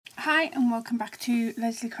Hi and welcome back to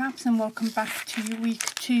Leslie Crafts, and welcome back to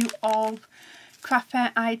week 2 of craft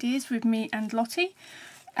fair ideas with me and Lottie.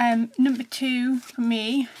 Number 2 for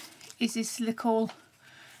me is this little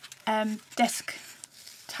desk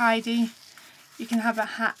tidy. You can have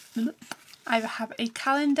either have a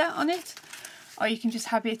calendar on it, or you can just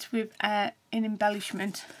have it with an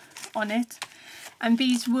embellishment on it. And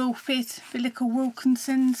these will fit the little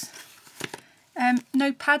Wilkinson's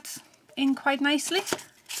notepads in quite nicely.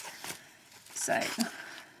 So, and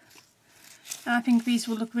I think these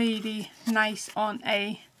will look really nice on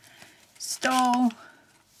a stall,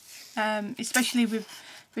 especially with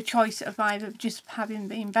the choice of either just having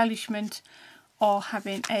the embellishment or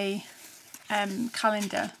having a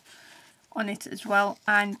calendar on it as well.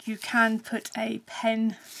 And you can put a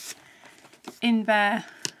pen in there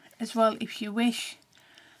as well if you wish.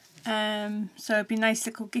 So it'd be a nice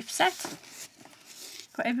little gift set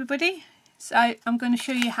for everybody. So I'm going to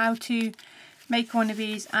show you how to make one of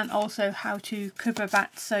these and also how to cover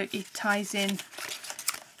that so it ties in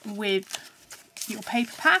with your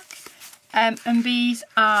paper pack. And these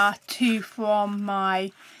are 2 from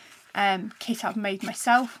my kit I've made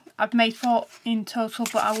myself. I've made 4 in total,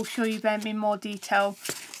 but I will show you them in more detail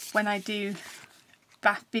when I do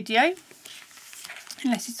that video,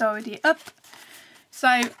 unless it's already up.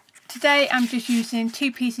 So today I'm just using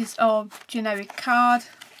 2 pieces of generic card.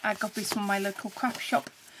 I got this from my local craft shop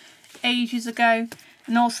ages ago,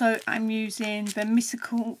 and also I'm using the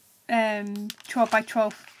mystical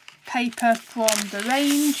 12x12 paper from the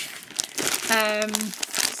range.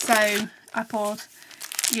 So I thought,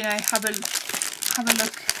 you know, have a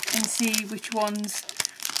look and see which ones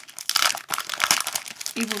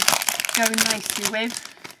it will go nicely with.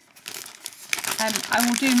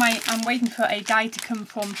 I'm waiting for a die to come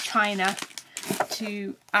from China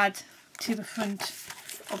to add to the front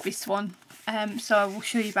of this one. So I will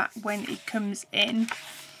show you that when it comes in.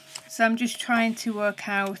 So I'm just trying to work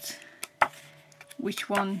out which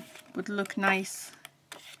one would look nice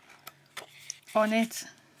on it.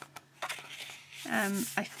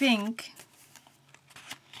 I think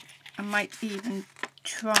I might even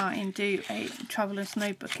try and do a traveller's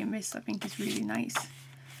notebook in this. I think it's really nice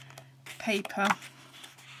paper.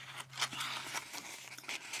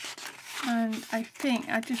 And I think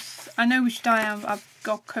I know which die I've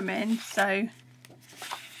got coming, so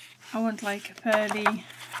I want like a fairly,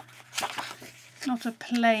 not a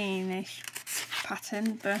plainish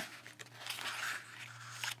pattern, but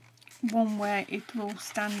one where it will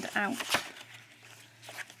stand out.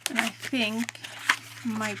 And I think I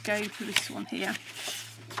might go for this one here.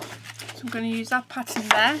 So I'm going to use that pattern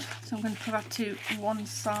there. So I'm going to put that to one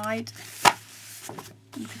side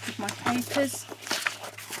and pick up my papers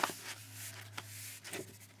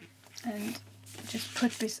and just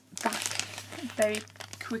put this back very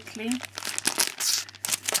quickly.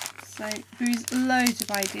 So there's loads of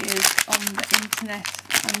ideas on the internet,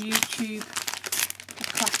 on YouTube, for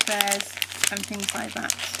craft fairs and things like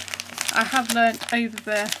that. I have learnt over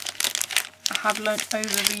the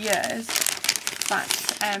years that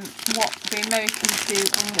what the Americans do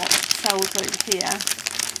and what sells over here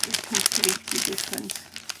is completely different.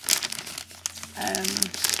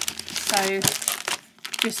 So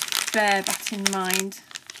just bear that in mind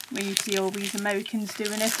when you see all these Americans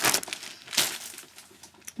doing it,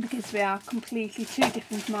 because they are completely 2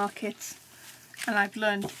 different markets, and I've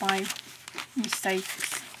learned by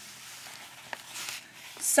mistakes.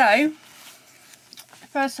 So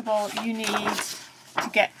first of all, you need to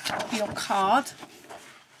get your card,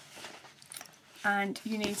 and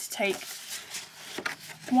you need to take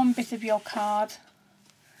one bit of your card,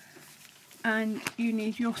 and you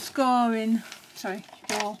need your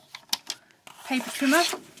your paper trimmer,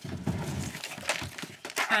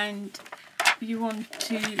 and you want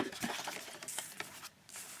to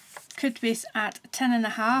cut this at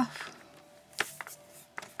 10.5.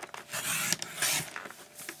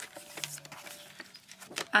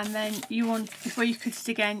 And then you want, before you cut it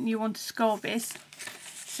again, you want to score this.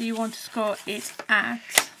 So you want to score it at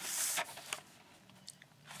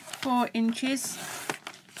 4 inches.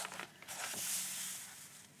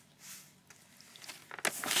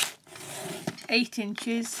 8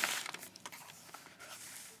 inches.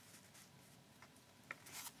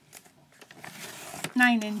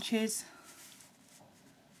 9 inches.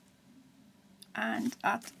 And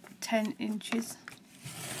at 10 inches.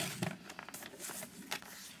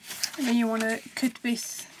 And then you want to cut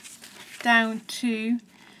this down to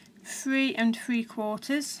 3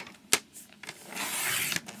 3/4.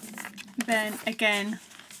 Then again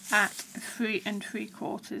at 3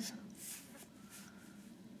 3/4.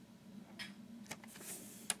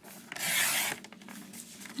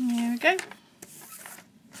 There we go.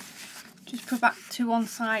 Just put that to one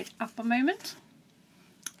side at the moment,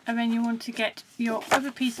 and then you want to get your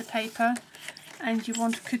other piece of paper and you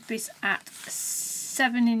want to cut this at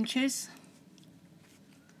 7 inches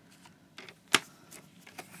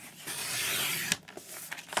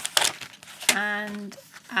and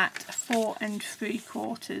at 4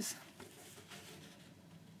 3/4.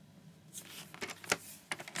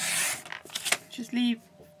 Just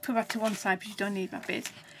put that to one side because you don't need that bit.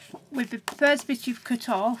 With the first bit you've cut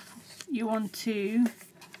off, you want to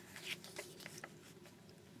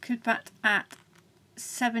cut that at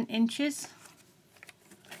 7 inches.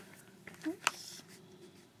 Oops.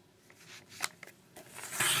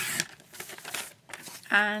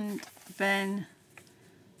 And then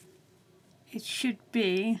it should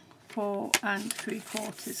be 4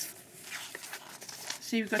 3/4.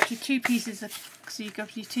 So you've got your two pieces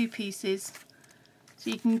so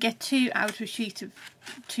you can get 2 out of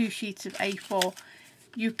two sheets of A4.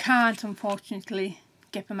 You can't unfortunately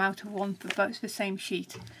get them out of one for both the same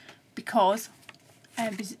sheet because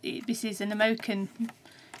this is an American,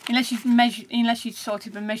 unless you've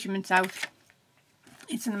sorted the measurements out,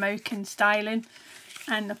 it's an American styling,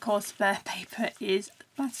 and of course their paper is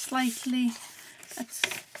slightly, it's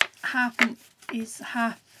half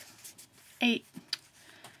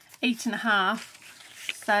 8.5,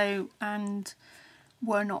 so, and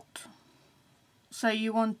we're not. So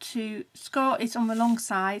you want to score it on the long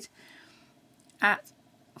side at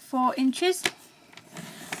 4 inches,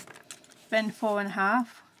 then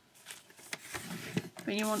 4.5.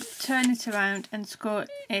 Then you want to turn it around and score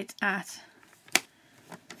it at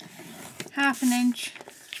 1/2 inch,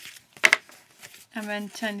 and then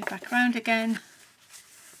turn it back around again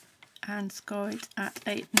and score it at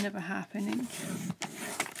another 1/2 inch.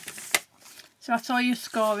 So that's all your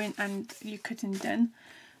scoring and your cutting done.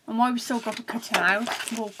 And while we've still got the cutting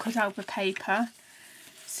out, we'll cut out the paper.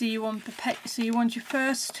 So you want your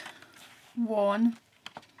first one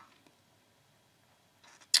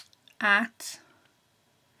at,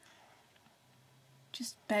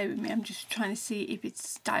 just bear with me, I'm just trying to see if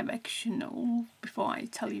it's directional before I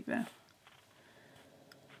tell you the,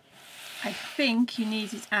 I think you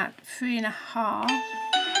need it at 3.5,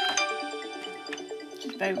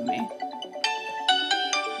 just bear with me,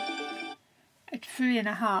 at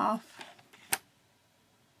 3.5.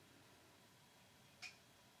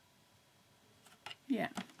 Yeah,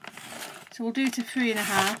 so we'll do it to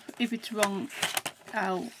 3.5. If it's wrong,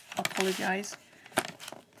 I'll apologise.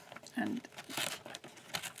 And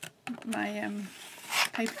my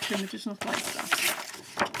paper trimmer does not like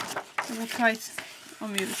that. So we'll try it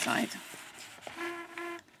on the other side.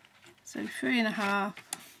 So 3.5.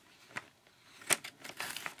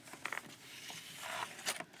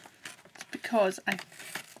 It's because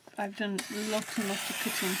I've done lots and lots of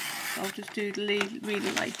cutting, so I'll just do it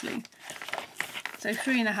really lightly. So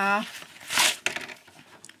 3.5,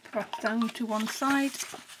 drop down to one side,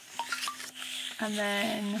 and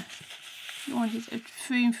then you want it at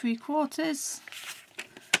 3 3/4.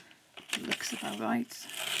 It looks about right.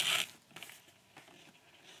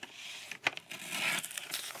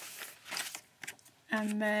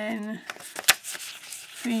 And then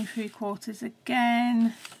 3 3/4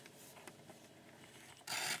 again.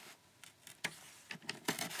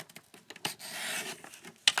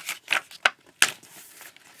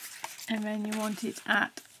 And then you want it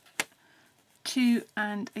at 2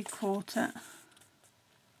 1/4,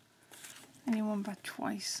 and you want that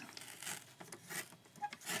twice.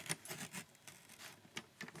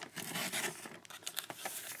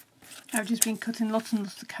 I've just been cutting lots and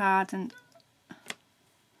lots of card, and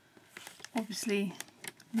obviously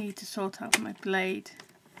need to sort out my blade.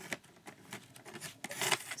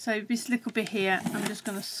 So this little bit here, I'm just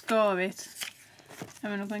going to score it,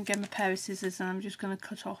 and then I'm going to get my pair of scissors and I'm just going to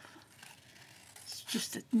cut off.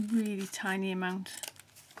 Just a really tiny amount.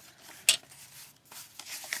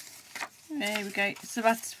 There we go. So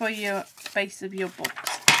that's for your base of your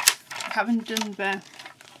box. I haven't done the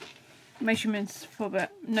measurements for the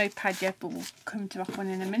notepad yet, but we'll come to that one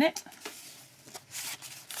in a minute.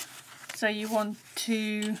 So you want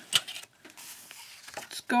to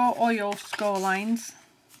score all your score lines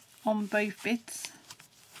on both bits.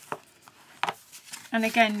 And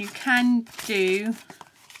again, you can do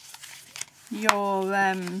your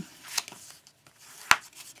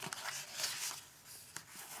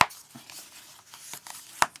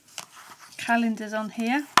calendars on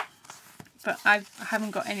here, but I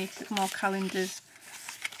haven't got any more calendars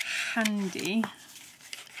handy,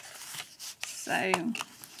 so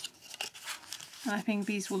I think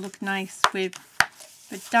these will look nice with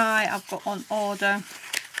the die I've got on order,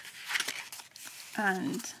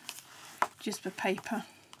 and just the paper.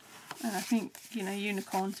 And I think, you know,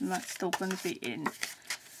 unicorns and that's still going to be in.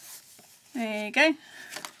 There you go.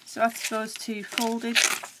 So after those two folded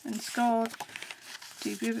and scored,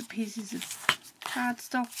 do the other pieces of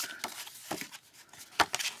cardstock.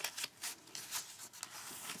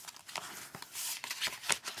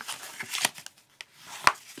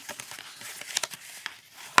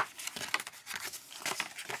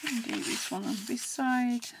 And do this one on this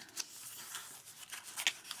side.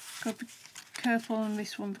 Got to be careful on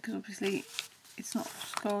this one because obviously it's not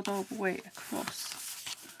scored all the way across.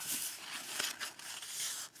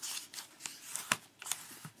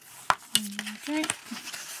 Okay.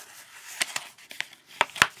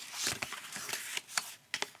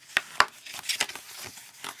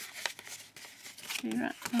 Do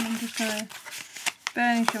that. And I'm just going to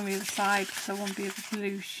burnish on the other side because I want the other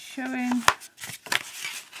blue showing.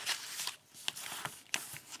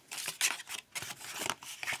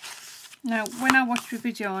 Now, when I watched the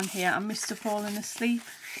video on here, I missed have fallen asleep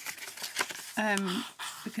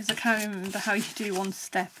because I can't remember how you do one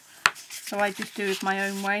step, so I just do it my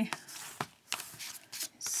own way.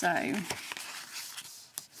 So,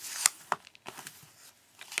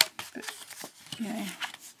 but, yeah.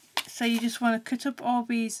 So you just want to cut up all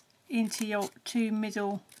these into your two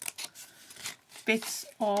middle bits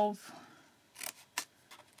of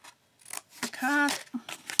the card.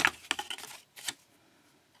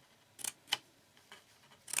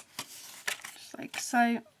 Like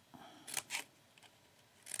so.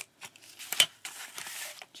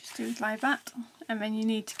 Just do it like that, and then you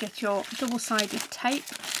need to get your double-sided tape.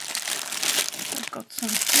 So I've got some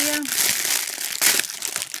here,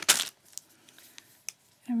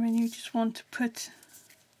 and then you just want to put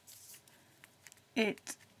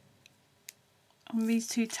it on these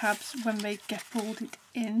two tabs when they get folded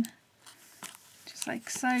in, just like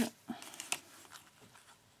so.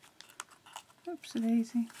 Oopsie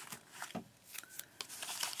daisy.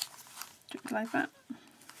 Do it like that.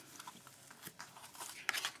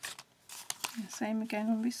 And the same again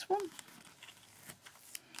on this one.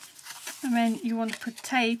 And then you want to put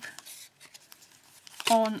tape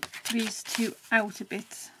on these two outer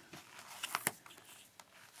bits.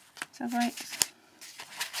 Is that right?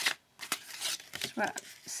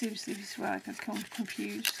 Seriously, this is where I got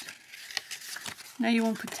confused. Now you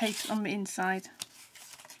want to put tape on the inside.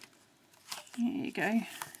 There you go.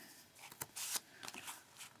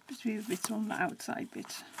 Just move a bit on the outside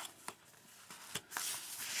bit.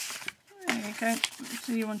 There you go.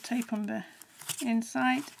 So you want tape on the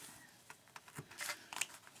inside.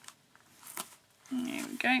 There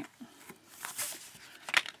we go.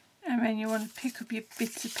 And then you want to pick up your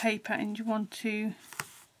bits of paper and you want to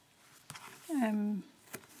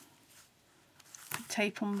put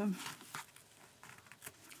tape on them.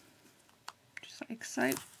 Just like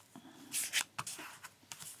so.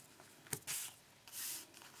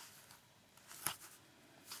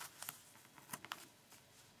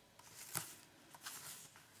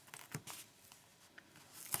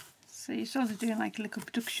 So you're sort of doing like a little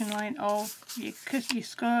production line of you cut, you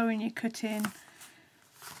score and you cut in,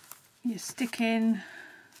 you stick in.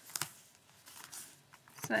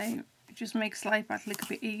 So it just makes life a little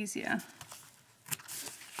bit easier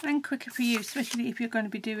and quicker for you, especially if you're going to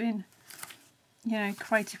be doing, you know,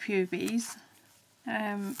 quite a few of these.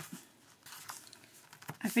 I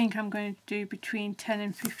think I'm going to do between 10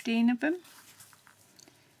 and 15 of them,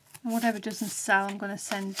 and whatever doesn't sell I'm going to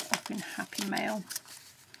send off in Happy Mail.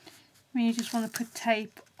 And you just want to put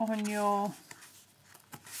tape on your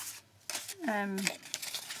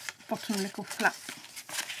bottom little flap.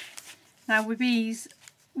 Now with these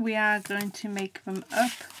we are going to make them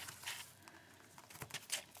up.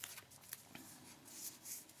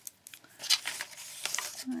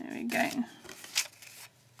 There we go.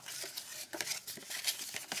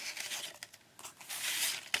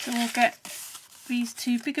 So we'll get these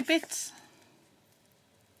two bigger bits.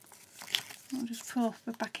 I'll just pull off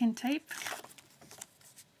the backing tape,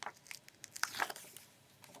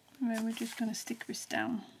 and then we're just going to stick this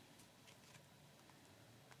down.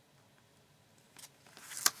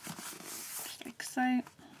 Just like so.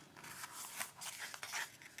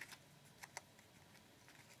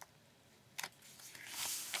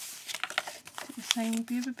 Do the same with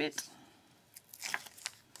the other bit.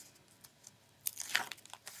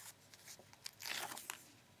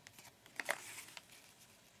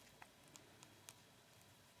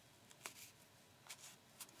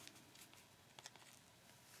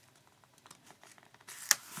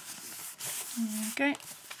 Okay,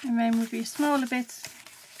 and then with your smaller bits,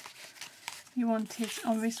 you want it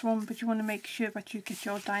on this one, but you want to make sure that you get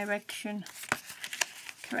your direction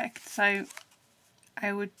correct. So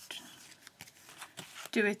I would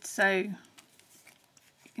do it so you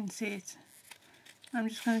can see it. I'm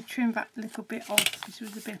just going to trim that little bit off. This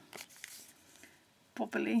was a bit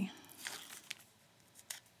bobbly.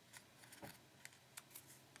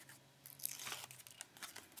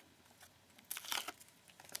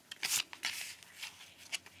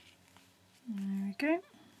 There we go.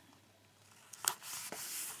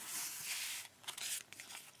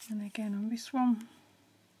 And again on this one.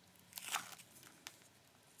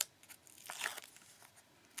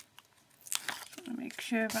 Make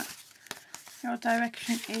sure that your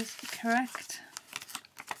direction is correct.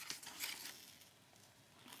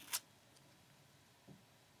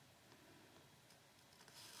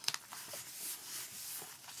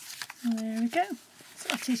 And there we go. So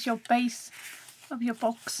that is your base of your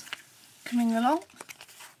box coming along.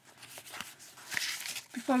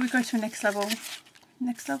 Before we go to the next level,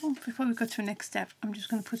 before we go to the next step, I'm just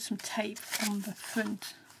going to put some tape on the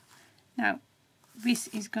front. Now, this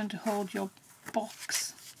is going to hold your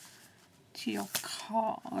box to your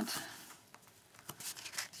card,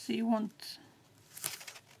 so you want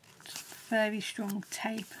very strong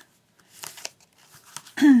tape.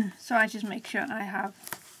 So I just make sure I have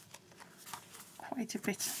quite a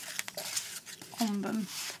bit on them.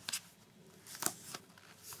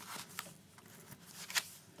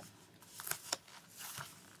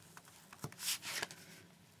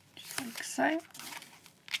 Just like so.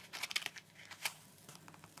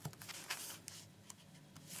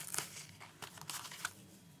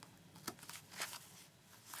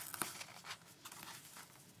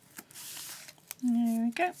 There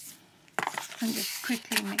we go. And just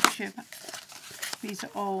quickly make sure that these are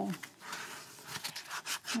all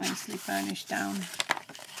nicely burnished down.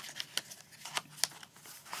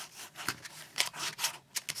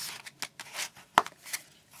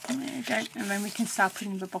 And there we go. And then we can start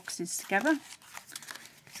putting the boxes together.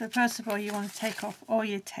 So first of all, you want to take off all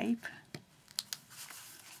your tape.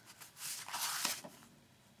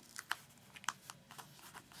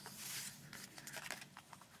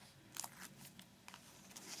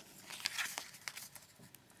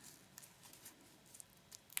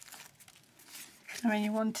 And then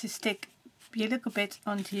you want to stick your little bit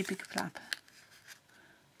onto your big flap,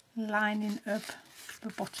 lining up the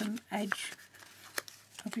bottom edge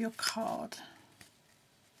of your card.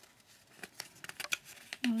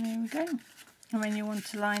 And there we go. And then you want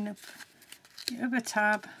to line up your other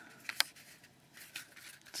tab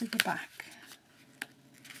to the back.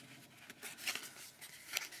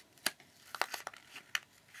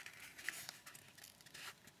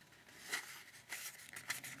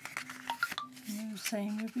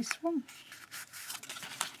 Same with this one.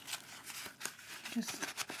 Just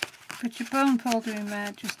put your bone folder in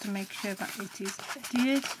there just to make sure that it is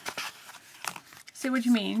adhered. See what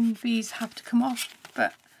you mean? These have to come off,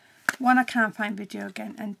 but one, I can't find video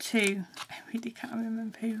again, and two, I really can't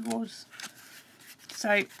remember who it was.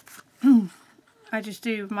 So I just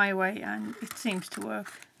do my way and it seems to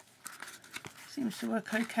work. Seems to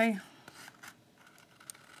work okay.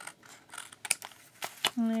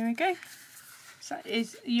 And there we go. So that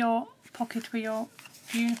is your pocket for your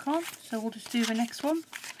unicorn. So we'll just do the next one.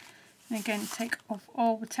 And again, take off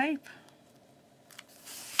all the tape.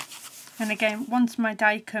 And again, once my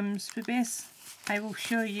die comes for this, I will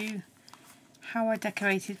show you how I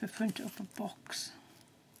decorated the front of the box.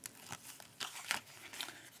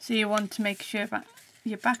 So you want to make sure that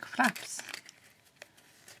your back flaps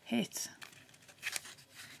hit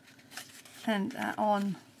and are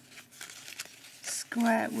on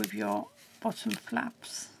square with your bottom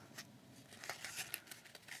flaps.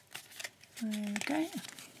 There we go.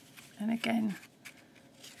 And again,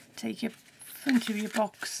 take your front of your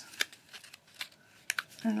box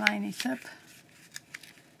and line it up.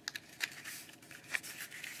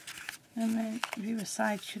 And then the other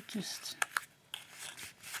side should just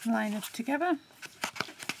line up together.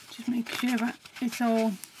 Just make sure that it's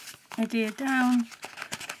all adhered down,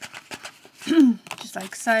 just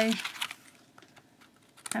like so.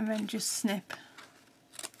 And then just snip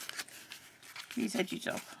these edges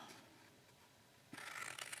off.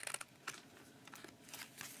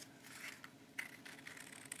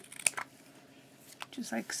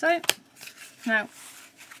 Just like so. Now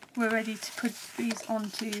we're ready to put these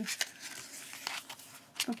onto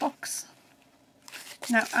the box.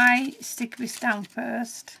 Now I stick this down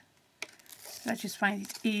first, so I just find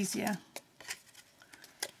it easier,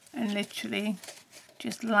 and literally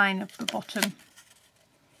just line up the bottom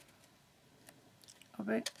of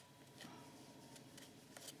it,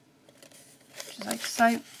 just like so,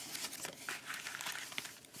 and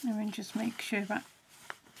then just make sure that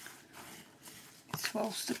it's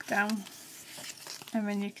well stuck down. and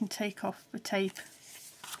then you can take off the tape.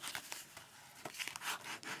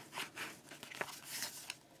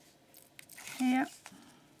 Here.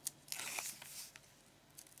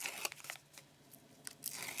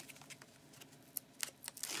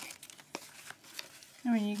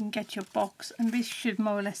 And then you can get your box, and this should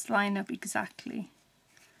more or less line up exactly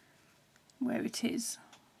where it is.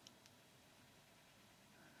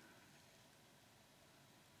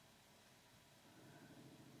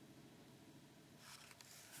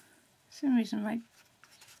 For some reason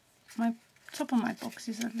my top of my box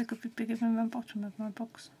is a little bit bigger than the bottom of my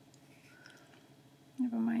box.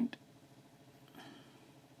 Never mind.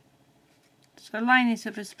 So line it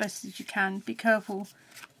up as best as you can. Be careful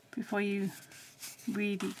before you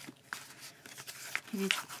really get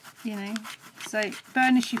it, you know. So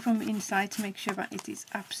burnish it from the inside to make sure that it is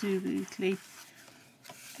absolutely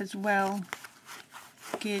as well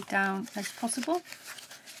geared down as possible.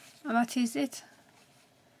 And that is it.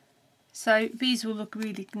 So these will look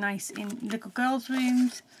really nice in little girls'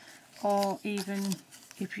 rooms, or even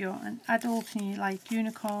if you're an adult and you like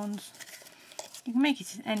unicorns. You can make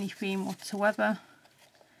it in any theme whatsoever.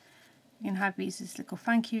 You can have these as little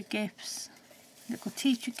thank you gifts, little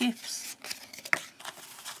teacher gifts.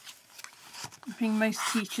 I think most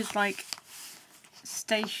teachers like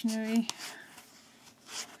stationery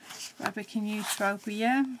that they can use throughout the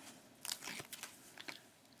year.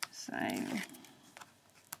 So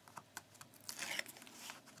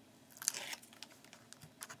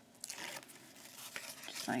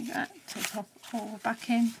just like that, take off all the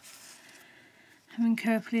backing and then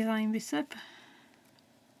carefully line this up.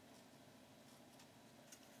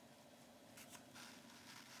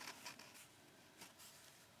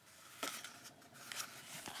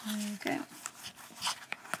 There we go.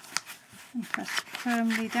 And press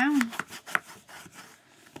firmly down.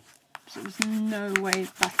 So there's no way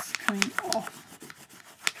that's coming off.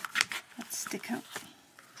 Let's stick out.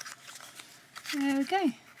 There we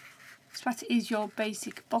go. So that is your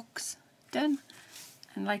basic box done.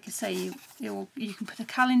 And like I say, you can put a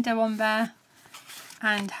calendar on there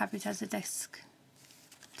and have it as a desk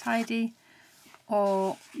tidy,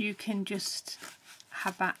 or you can just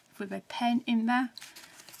have that with a pen in there.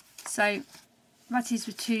 So that is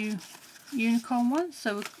the two unicorn ones.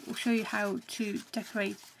 So we'll show you how to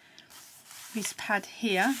decorate this pad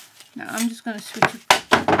here. Now I'm just going to switch it.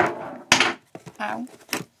 Ow.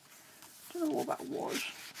 Don't know what that was.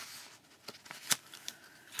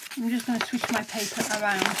 I'm just going to switch my paper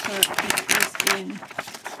around so it is in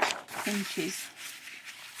inches.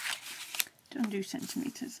 Don't do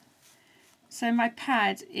centimetres. So my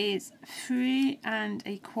pad is 3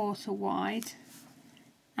 1/4 wide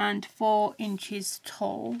and 4 inches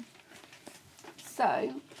tall.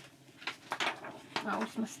 So, oh,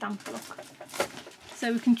 what's my stamp look?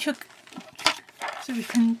 So we can so we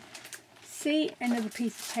can see another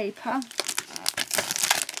piece of paper.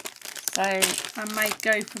 So I might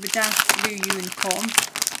go for the dark blue unicorn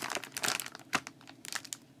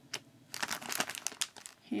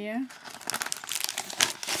here.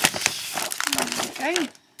 Okay.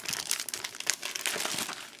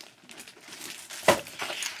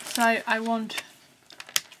 So I want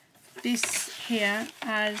this here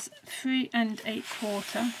as 3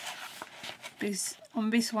 1/4, because on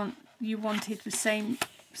this one you wanted the same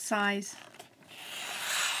size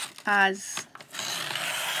as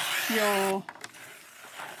your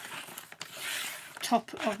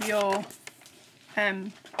top of your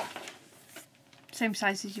same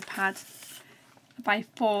size as your pad by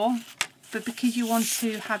 4, but because you want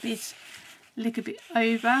to have it a little bit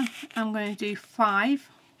over, I'm going to do 5.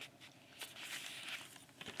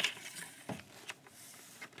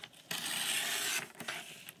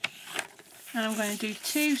 And I'm going to do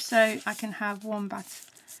 2 so I can have one that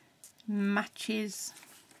matches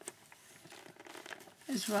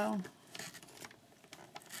as well.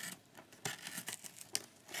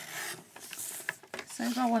 So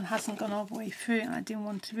that one hasn't gone all the way through and I didn't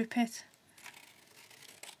want to rip it.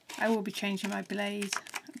 I will be changing my blade.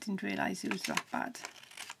 I didn't realise it was that bad.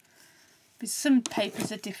 But some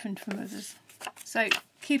papers are different from others. So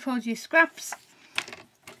keep all your scraps.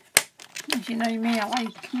 As you know me, I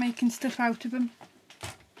like making stuff out of them.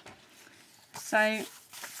 So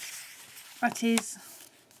that is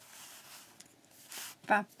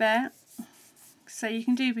that there. So you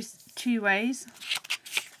can do this 2 ways.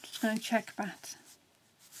 Just going to check that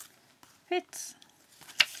fits.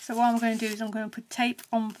 So what I'm going to do is I'm going to put tape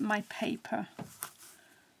on my paper.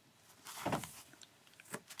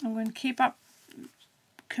 I'm going to keep that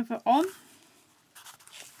cover on.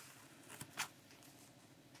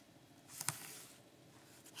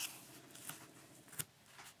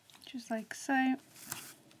 Just like so.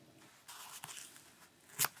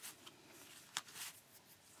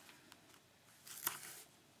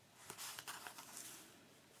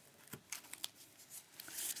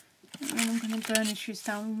 burnishes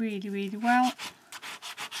down really, really well.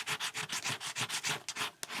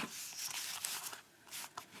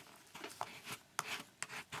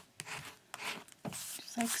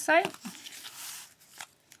 Just like so.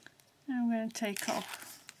 Now I'm going to take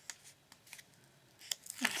off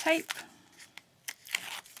the tape.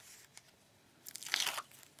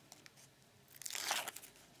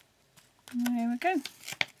 And there we go.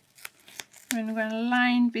 And I'm going to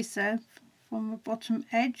line this up from the bottom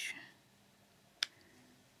edge.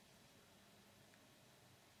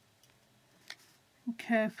 And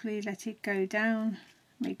carefully let it go down,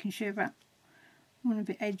 making sure that one of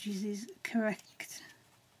the edges is correct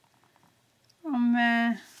on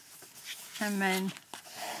there, and then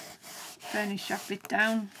burnish that bit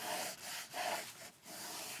down.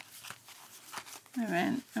 And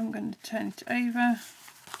then I'm going to turn it over,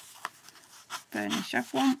 burnish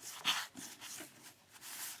that one,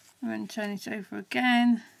 and then turn it over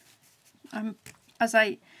again. As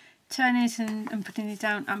I turn it and putting it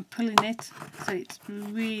down, I'm pulling it so it's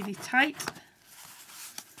really tight.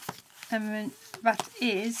 And then that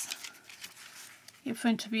is in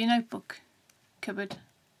front of your notebook cupboard.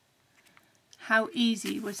 How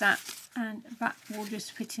easy was that? And that will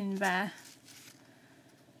just fit in there,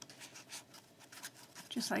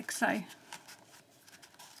 just like so.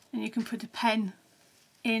 And you can put a pen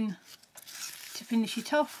in to finish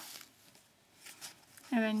it off,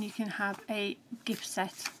 and then you can have a gift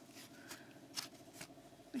set,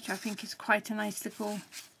 which I think is quite a nice little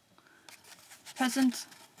present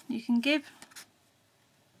you can give.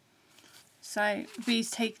 So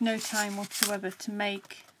these take no time whatsoever to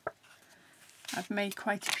make. I've made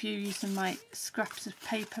quite a few using my scraps of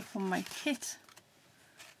paper from my kit.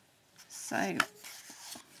 So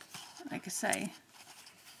like I say,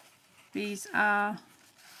 these are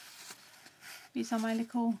my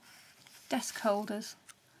little desk holders.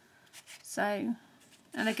 So,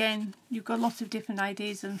 and again, you've got lots of different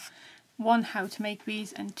ideas of one, how to make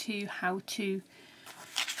these, and two, how to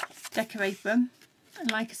decorate them. And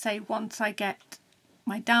like I say, once I get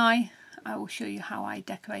my die, I will show you how I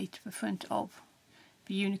decorate the front of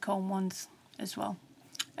the unicorn ones as well.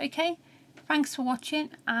 Okay, thanks for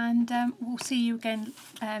watching, and we'll see you again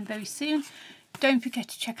very soon. Don't forget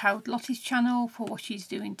to check out Lottie's channel for what she's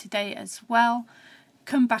doing today as well.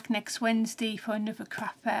 Come back next Wednesday for another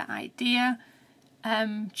craft fair idea.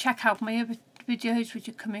 Check out my other videos which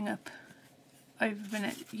are coming up over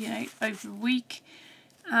the week.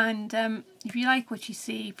 And if you like what you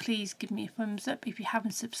see, please give me a thumbs up. If you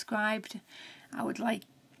haven't subscribed, I would like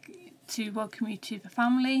to welcome you to the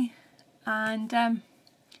family. And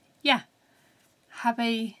yeah, have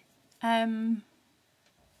a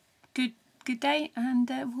good day, and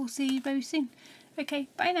we'll see you very soon. Okay,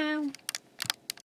 bye now.